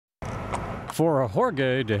For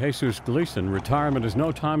Jorge de Jesus Gleason, retirement is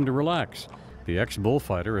no time to relax. The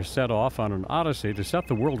ex-bullfighter is set off on an odyssey to set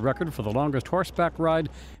the world record for the longest horseback ride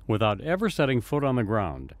without ever setting foot on the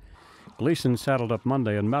ground. Gleason saddled up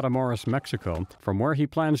Monday in Mataramos, Mexico, from where he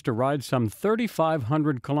plans to ride some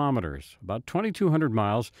 3,500 kilometers, about 2,200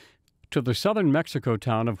 miles, to the southern Mexico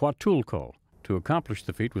town of Huatulco. To accomplish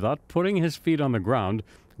the feat without putting his feet on the ground,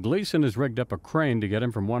 Gleason has rigged up a crane to get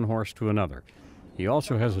him from one horse to another. He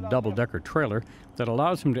also has a double-decker trailer that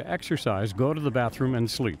allows him to exercise, go to the bathroom,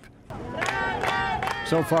 and sleep.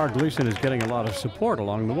 So far, Gleason is getting a lot of support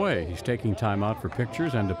along the way. He's taking time out for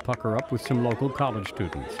pictures and to pucker up with some local college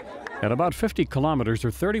students. At about 50 kilometers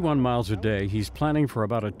or 31 miles a day, he's planning for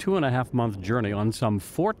about a 2.5-month journey on some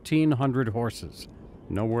 1,400 horses.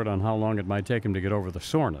 No word on how long it might take him to get over the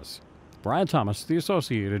soreness. Brian Thomas, The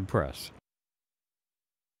Associated Press.